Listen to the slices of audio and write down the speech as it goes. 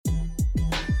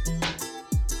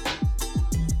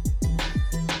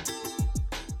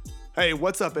Hey,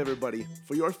 what's up, everybody?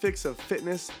 For your fix of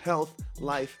fitness, health,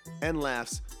 life, and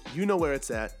laughs, you know where it's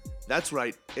at. That's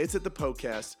right, it's at the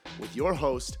podcast with your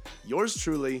host, yours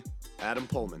truly, Adam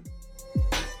Pullman.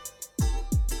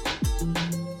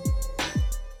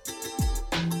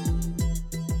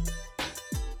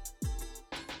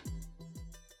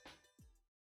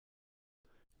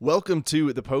 Welcome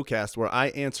to the podcast where I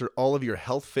answer all of your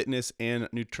health, fitness, and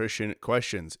nutrition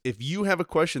questions. If you have a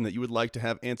question that you would like to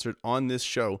have answered on this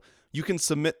show, you can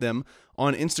submit them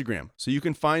on Instagram. So you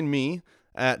can find me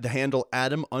at the handle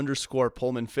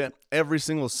Adam_PullmanFit. Every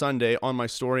single Sunday on my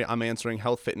story, I'm answering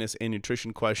health, fitness, and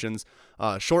nutrition questions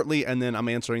shortly, and then I'm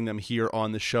answering them here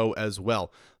on the show as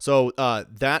well. So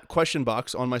that question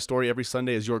box on my story every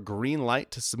Sunday is your green light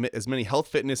to submit as many health,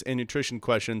 fitness, and nutrition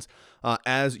questions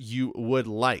as you would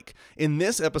like. In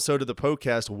this episode of the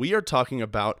podcast, we are talking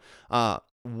about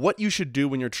what you should do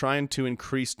when you're trying to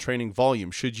increase training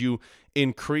volume. Should you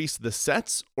increase the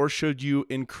sets or should you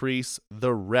increase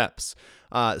the reps?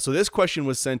 So this question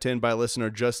was sent in by a listener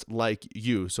just like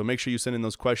you. So make sure you send in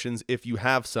those questions if you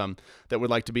have some that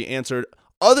would like to be answered.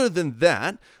 Other than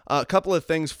that, a couple of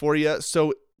things for you.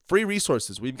 So free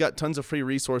resources. We've got tons of free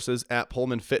resources at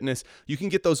Pullman Fitness. You can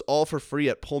get those all for free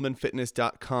at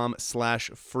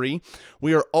pullmanfitness.com/free.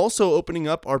 We are also opening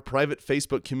up our private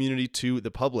Facebook community to the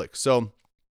public. So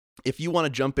if you want to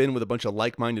jump in with a bunch of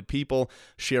like-minded people,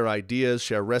 share ideas,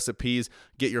 share recipes,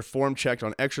 get your form checked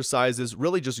on exercises,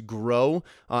 really just grow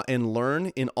and learn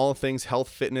in all things health,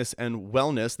 fitness, and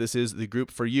wellness, this is the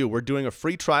group for you. We're doing a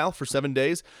free trial for 7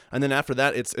 days, and then after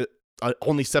that, it's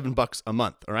only $7 a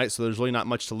month. All right. So there's really not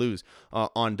much to lose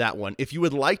on that one. If you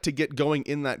would like to get going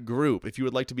in that group, if you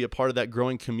would like to be a part of that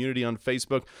growing community on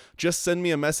Facebook, just send me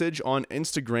a message on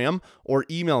Instagram or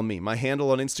email me. My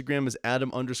handle on Instagram is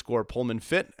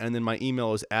Adam_PullmanFit. And then my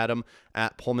email is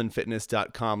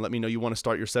Adam@pullmanfitness.com. Let me know you want to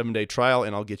start your 7-day trial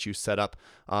and I'll get you set up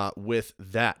with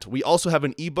that. We also have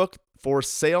an ebook for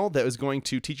sale that is going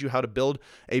to teach you how to build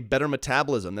a better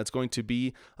metabolism. That's going to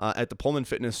be at the Pullman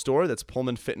Fitness store. That's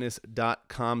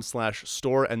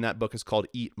pullmanfitness.com/store. And that book is called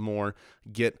Eat More,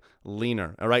 Get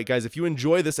Leaner. All right, guys, if you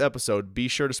enjoy this episode, be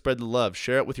sure to spread the love.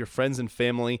 Share it with your friends and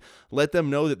family. Let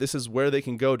them know that this is where they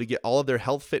can go to get all of their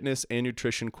health, fitness, and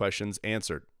nutrition questions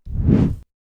answered. All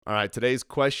right, today's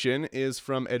question is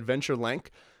from Adventure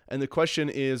Lank. And the question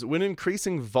is, when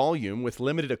increasing volume with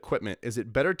limited equipment, is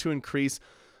it better to increase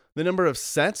the number of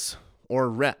sets or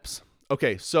reps?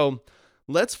 Okay, so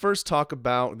let's first talk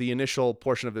about the initial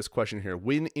portion of this question here,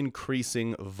 when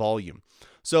increasing volume.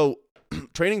 So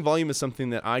training volume is something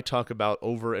that I talk about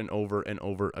over and over and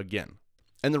over again.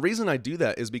 And the reason I do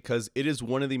that is because it is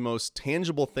one of the most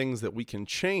tangible things that we can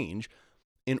change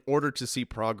in order to see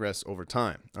progress over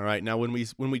time. All right, now when we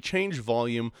change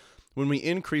volume, when we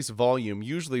increase volume,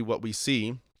 usually what we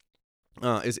see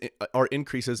are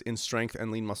increases in strength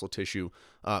and lean muscle tissue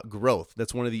growth.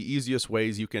 That's one of the easiest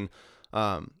ways you can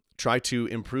try to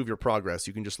improve your progress.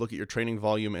 You can just look at your training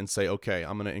volume and say, okay,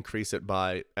 I'm going to increase it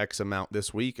by X amount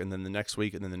this week, and then the next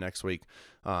week, and then the next week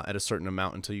at a certain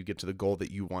amount until you get to the goal that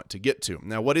you want to get to.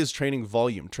 Now, what is training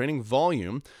volume? Training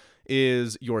volume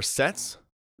is your sets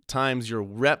times your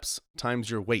reps times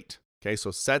your weight. Okay, so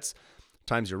sets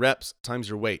times your reps, times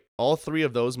your weight. All three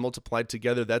of those multiplied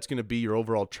together, that's going to be your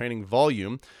overall training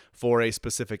volume for a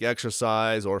specific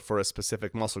exercise or for a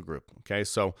specific muscle group. Okay,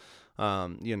 so,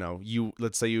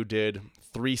 let's say you did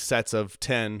 3 sets of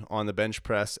 10 on the bench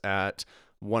press at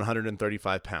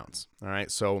 135 pounds. All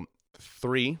right, so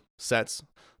 3 sets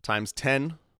times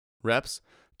 10 reps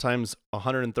times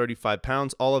 135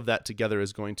 pounds, all of that together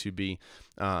is going to be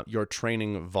your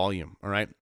training volume. All right.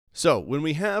 So when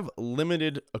we have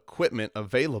limited equipment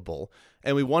available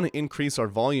and we want to increase our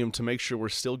volume to make sure we're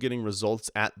still getting results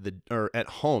at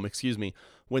home,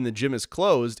 when the gym is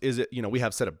closed, we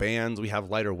have a set of bands, we have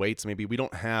lighter weights, maybe we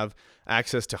don't have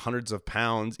access to hundreds of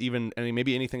pounds,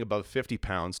 maybe anything above 50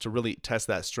 pounds to really test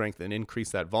that strength and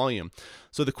increase that volume.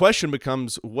 So the question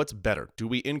becomes, what's better? Do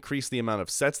we increase the amount of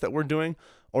sets that we're doing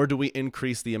or do we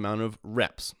increase the amount of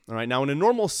reps? All right. Now in a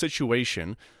normal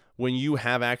situation, when you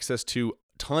have access to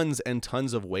tons and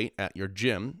tons of weight at your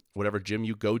gym, whatever gym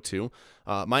you go to,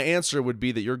 my answer would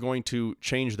be that you're going to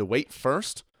change the weight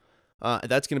first.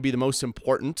 That's going to be the most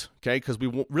important, okay? Because we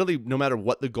won't really, no matter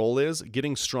what the goal is,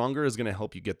 getting stronger is going to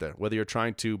help you get there. Whether you're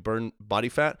trying to burn body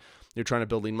fat you're trying to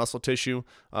build lean muscle tissue,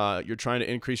 you're trying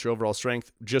to increase your overall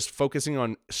strength, just focusing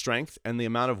on strength and the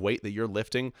amount of weight that you're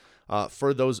lifting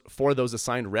for those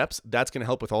assigned reps, that's going to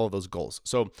help with all of those goals.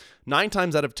 So 9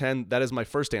 times out of 10, that is my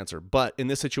first answer. But in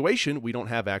this situation, we don't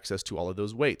have access to all of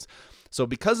those weights. So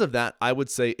because of that, I would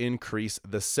say increase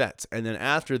the sets. And then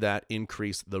after that,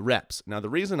 increase the reps. Now, the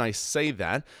reason I say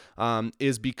that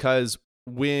is because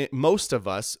most of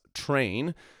us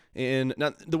train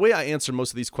now, the way I answer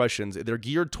most of these questions, they're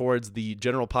geared towards the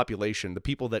general population, the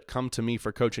people that come to me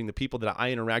for coaching, the people that I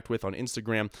interact with on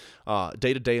Instagram,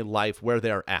 day-to-day life, where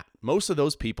they're at. Most of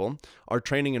those people are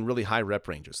training in really high rep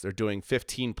ranges. They're doing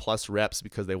 15 plus reps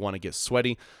because they want to get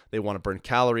sweaty, they want to burn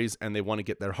calories, and they want to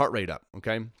get their heart rate up,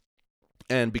 okay?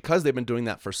 And because they've been doing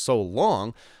that for so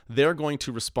long, they're going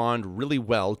to respond really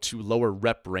well to lower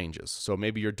rep ranges. So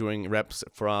maybe you're doing reps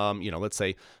from, let's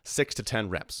say 6 to 10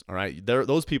 reps. All right.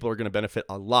 Those people are going to benefit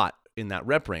a lot in that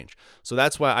rep range. So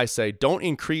that's why I say don't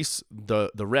increase the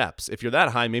reps. If you're that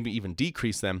high, maybe even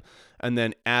decrease them and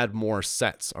then add more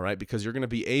sets. All right. Because you're going to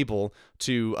be able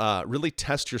to really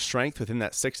test your strength within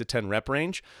that 6 to 10 rep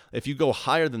range. If you go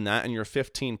higher than that and you're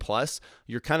 15 plus,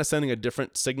 you're kind of sending a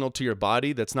different signal to your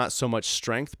body that's not so much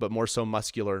strength, but more so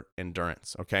muscular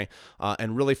endurance. Okay.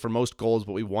 And really for most goals,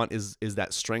 what we want is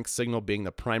that strength signal being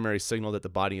the primary signal that the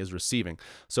body is receiving.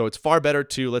 So it's far better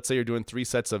to, let's say you're doing 3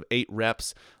 sets of 8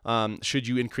 reps. Should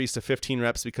you increase to 15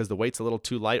 reps because the weight's a little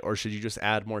too light, or should you just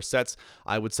add more sets?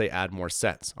 I would say add more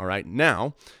sets. All right.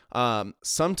 Now,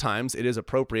 sometimes it is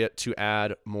appropriate to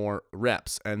add more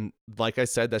reps. And like I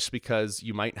said, that's because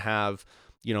you might have,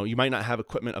 you might not have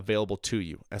equipment available to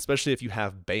you, especially if you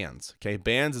have bands. Okay.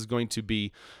 Bands is going to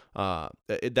be,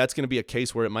 that's going to be a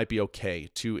case where it might be okay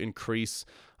to increase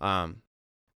the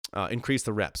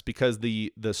reps, because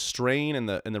the strain and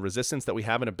the resistance that we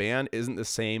have in a band isn't the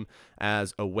same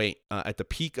as a weight. At the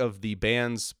peak of the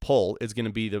band's pull is going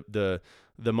to be the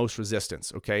most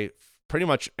resistance. Okay. Pretty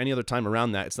much any other time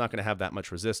around that, it's not going to have that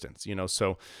much resistance,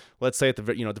 So let's say at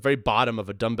the very bottom of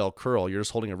a dumbbell curl, you're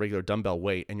just holding a regular dumbbell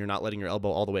weight and you're not letting your elbow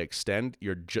all the way extend.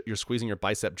 You're squeezing your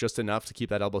bicep just enough to keep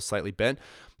that elbow slightly bent.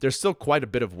 There's still quite a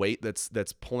bit of weight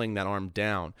that's pulling that arm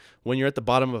down. When you're at the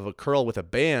bottom of a curl with a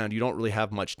band, you don't really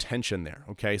have much tension there.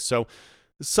 Okay, so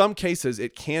some cases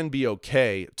it can be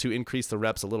okay to increase the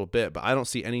reps a little bit, but I don't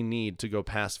see any need to go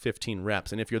past 15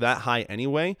 reps. And if you're that high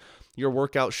anyway, your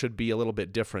workout should be a little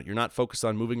bit different. You're not focused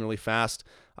on moving really fast.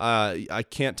 I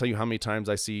can't tell you how many times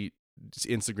I see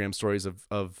Instagram stories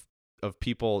of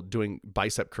people doing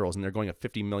bicep curls and they're going at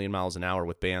 50 million miles an hour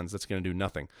with bands. That's going to do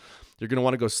nothing. You're going to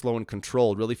want to go slow and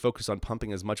controlled, really focus on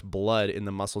pumping as much blood in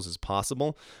the muscles as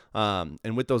possible.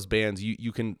 And with those bands,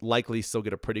 you can likely still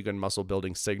get a pretty good muscle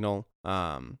building signal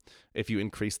if you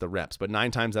increase the reps. But 9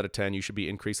 times out of 10, you should be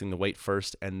increasing the weight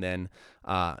first and then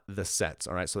the sets.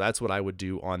 All right, so that's what I would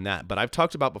do on that. But I've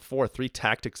talked about before 3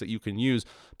 tactics that you can use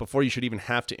before you should even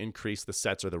have to increase the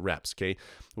sets or the reps. Okay,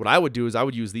 what I would do is I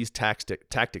would use these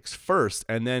tactics first,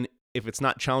 and then if it's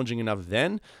not challenging enough,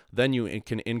 then you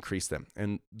can increase them.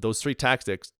 And those 3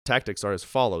 tactics are as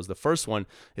follows. The first one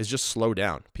is just slow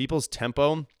down. People's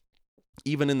tempo,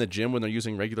 even in the gym when they're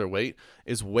using regular weight,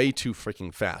 is way too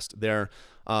freaking fast. They're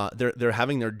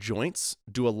having their joints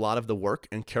do a lot of the work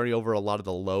and carry over a lot of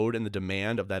the load and the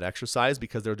demand of that exercise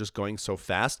because they're just going so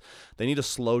fast. They need to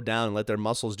slow down and let their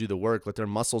muscles do the work, let their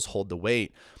muscles hold the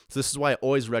weight. So this is why I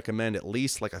always recommend at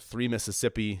least like a 3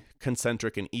 Mississippi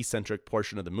concentric and eccentric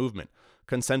portion of the movement.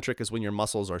 Concentric is when your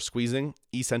muscles are squeezing.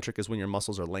 Eccentric is when your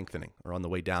muscles are lengthening or on the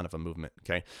way down of a movement.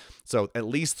 Okay, so at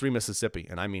least 3 Mississippi,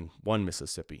 and I mean 1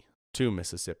 Mississippi. 2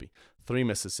 Mississippi, 3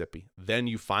 Mississippi. Then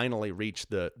you finally reach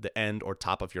the end or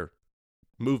top of your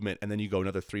movement, and then you go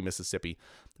another 3 Mississippi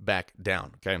back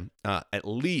down. Okay, at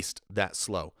least that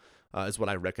slow is what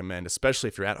I recommend, especially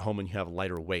if you're at home and you have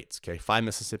lighter weights. Okay, 5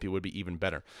 Mississippi would be even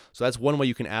better. So that's one way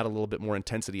you can add a little bit more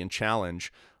intensity and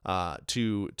challenge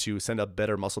to send a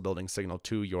better muscle building signal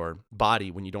to your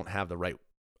body when you don't have the right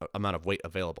amount of weight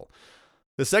available.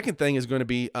 The second thing is going to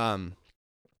be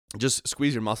just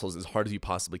squeeze your muscles as hard as you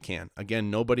possibly can. Again,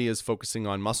 nobody is focusing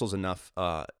on muscles enough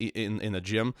in the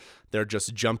gym. They're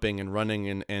just jumping and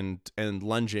running and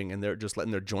lunging, and they're just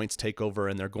letting their joints take over,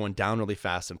 and they're going down really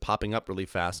fast and popping up really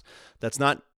fast. That's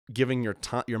not giving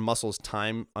your muscles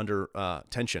time under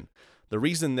tension. The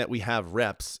reason that we have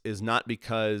reps is not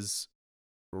because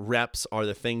reps are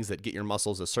the things that get your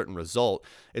muscles a certain result,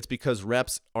 it's because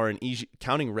reps are an easy,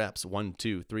 counting reps, 1,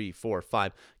 2, 3, 4,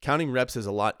 5, counting reps is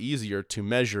a lot easier to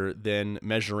measure than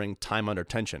measuring time under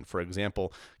tension. For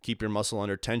example, keep your muscle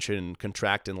under tension,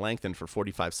 contract and lengthen for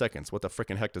 45 seconds. What the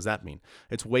freaking heck does that mean?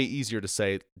 It's way easier to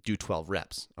say, do 12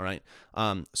 reps, all right?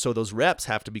 So those reps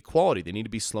have to be quality. They need to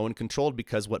be slow and controlled,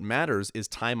 because what matters is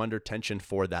time under tension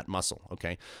for that muscle,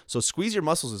 okay? So squeeze your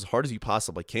muscles as hard as you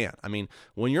possibly can. I mean,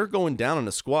 when you're going down on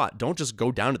a squat, don't just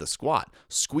go down to the squat.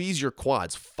 Squeeze your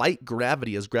quads. Fight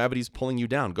gravity as gravity's pulling you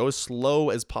down. Go as slow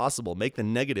as possible. Make the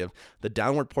negative, the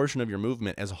downward portion of your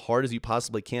movement, as hard as you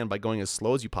possibly can by going as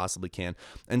slow as you possibly can,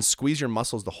 and squeeze your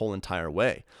muscles the whole entire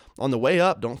way. On the way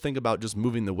up, don't think about just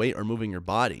moving the weight or moving your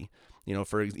body.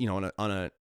 On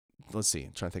a let's see,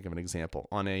 I'm trying to think of an example.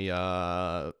 On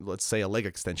a, let's say a leg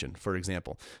extension, for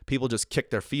example, people just kick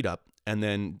their feet up and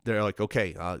then they're like,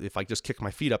 okay, if I just kick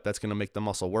my feet up, that's going to make the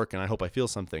muscle work and I hope I feel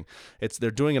something.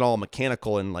 They're doing it all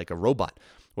mechanical and like a robot.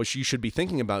 What you should be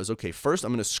thinking about is, okay, first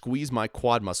I'm going to squeeze my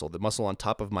quad muscle, the muscle on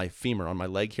top of my femur, on my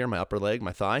leg here, my upper leg,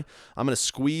 my thigh. I'm going to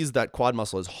squeeze that quad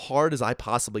muscle as hard as I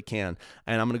possibly can,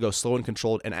 and I'm going to go slow and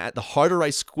controlled. And the harder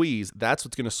I squeeze, that's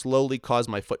what's going to slowly cause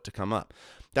my foot to come up.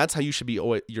 That's how you should be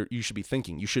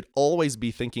thinking. You should always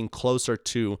be thinking closer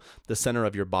to the center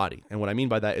of your body. And what I mean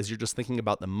by that is you're just thinking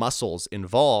about the muscles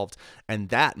involved, and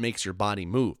that makes your body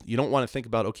move. You don't want to think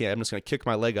about, okay, I'm just going to kick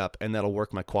my leg up and that'll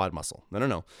work my quad muscle.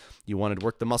 No. You want to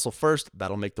work the muscle first.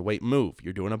 That'll make the weight move.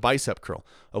 You're doing a bicep curl.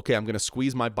 Okay, I'm going to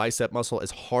squeeze my bicep muscle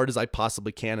as hard as I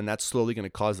possibly can, and that's slowly going to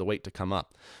cause the weight to come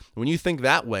up. When you think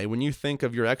that way, when you think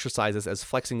of your exercises as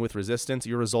flexing with resistance,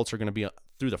 your results are going to be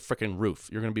through the freaking roof.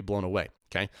 You're going to be blown away.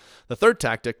 Okay. The third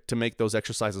tactic to make those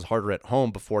exercises harder at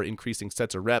home before increasing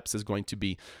sets of reps is going to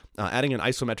be adding an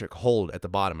isometric hold at the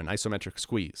bottom, an isometric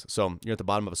squeeze. So you're at the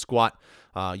bottom of a squat.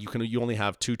 You only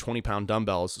have 2 20-pound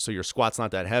dumbbells, so your squat's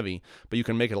not that heavy, but you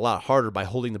can make it a lot harder by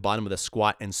holding the bottom of the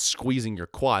squat and squeezing your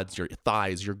quads, your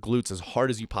thighs, your glutes as hard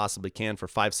as you possibly can for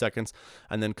 5 seconds,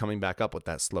 and then coming back up with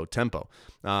that slow tempo.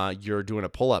 You're doing a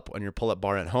pull-up on your pull-up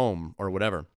bar at home or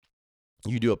whatever.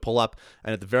 You do a pull-up,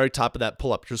 and at the very top of that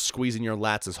pull-up, you're squeezing your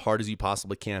lats as hard as you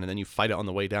possibly can, and then you fight it on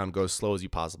the way down, go as slow as you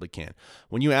possibly can.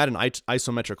 When you add an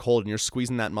isometric hold and you're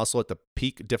squeezing that muscle at the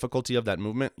peak difficulty of that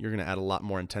movement, you're going to add a lot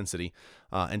more intensity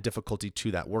and difficulty to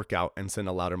that workout and send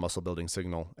a louder muscle building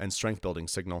signal and strength building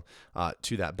signal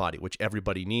to that body, which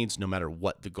everybody needs no matter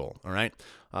what the goal, all right?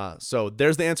 So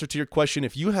there's the answer to your question.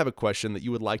 If you have a question that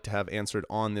you would like to have answered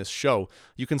on this show,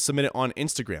 you can submit it on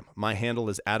Instagram. My handle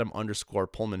is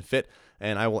Adam_PullmanFit,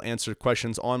 and I will answer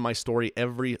questions on my story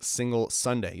every single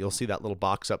Sunday. You'll see that little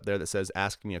box up there that says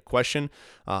ask me a question.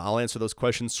 I'll answer those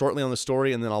questions shortly on the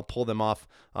story, and then I'll pull them off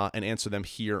and answer them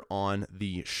here on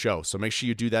the show. So make sure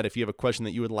you do that if you have a question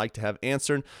that you would like to have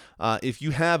answered. If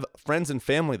you have friends and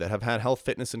family that have had health,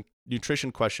 fitness, and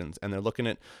nutrition questions, and they're looking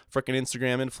at freaking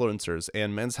Instagram influencers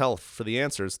and Men's Health for the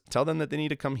answers, tell them that they need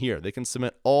to come here. They can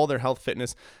submit all their health,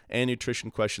 fitness, and nutrition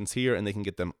questions here, and they can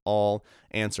get them all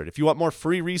answered. If you want more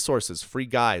free resources, free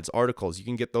guides, articles, you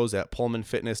can get those at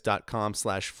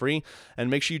pullmanfitness.com/free. And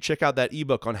make sure you check out that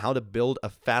ebook on how to build a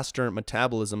faster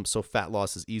metabolism so fat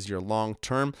loss is easier long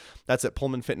term. That's at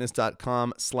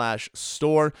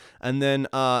pullmanfitness.com/store. And then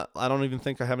I don't even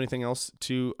think I have anything else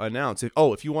to announce.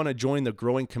 If you want to join the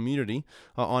growing community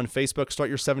on Facebook, start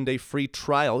your 7-day free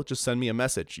trial, just send me a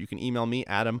message. You can email me,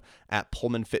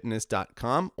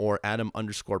 adam@pullmanfitness.com, or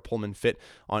adam_PullmanFit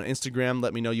on Instagram.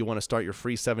 Let me know you want to start your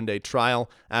free 7-day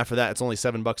trial. After that, it's only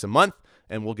 $7 a month,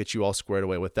 and we'll get you all squared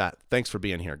away with that. Thanks for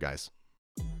being here, guys.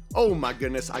 Oh my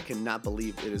goodness, I cannot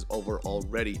believe it is over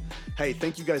already. Hey,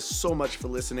 thank you guys so much for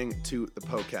listening to the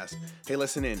podcast. Hey,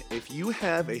 listen in. If you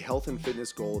have a health and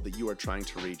fitness goal that you are trying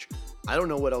to reach, I don't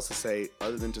know what else to say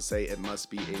other than to say it must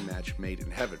be a match made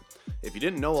in heaven. If you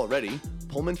didn't know already,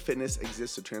 Pullman Fitness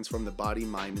exists to transform the body,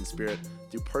 mind, and spirit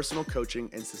through personal coaching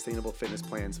and sustainable fitness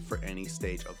plans for any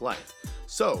stage of life.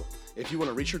 So, if you want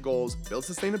to reach your goals, build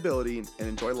sustainability, and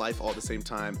enjoy life all at the same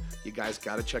time, you guys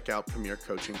got to check out Premier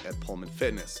Coaching at Pullman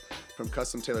Fitness. From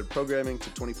custom-tailored programming to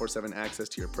 24/7 access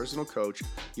to your personal coach,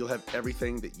 you'll have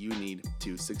everything that you need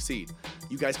to succeed.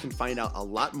 You guys can find out a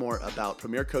lot more about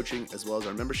Premier Coaching as well as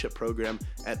our membership program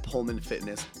at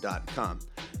pullmanfitness.com.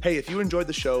 Hey, if you enjoyed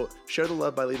the show, share the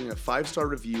love by leaving a 5-star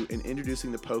review and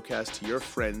introducing the podcast to your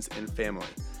friends and family.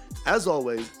 As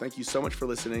always, thank you so much for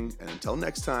listening, and until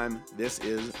next time, this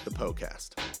is the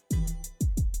podcast.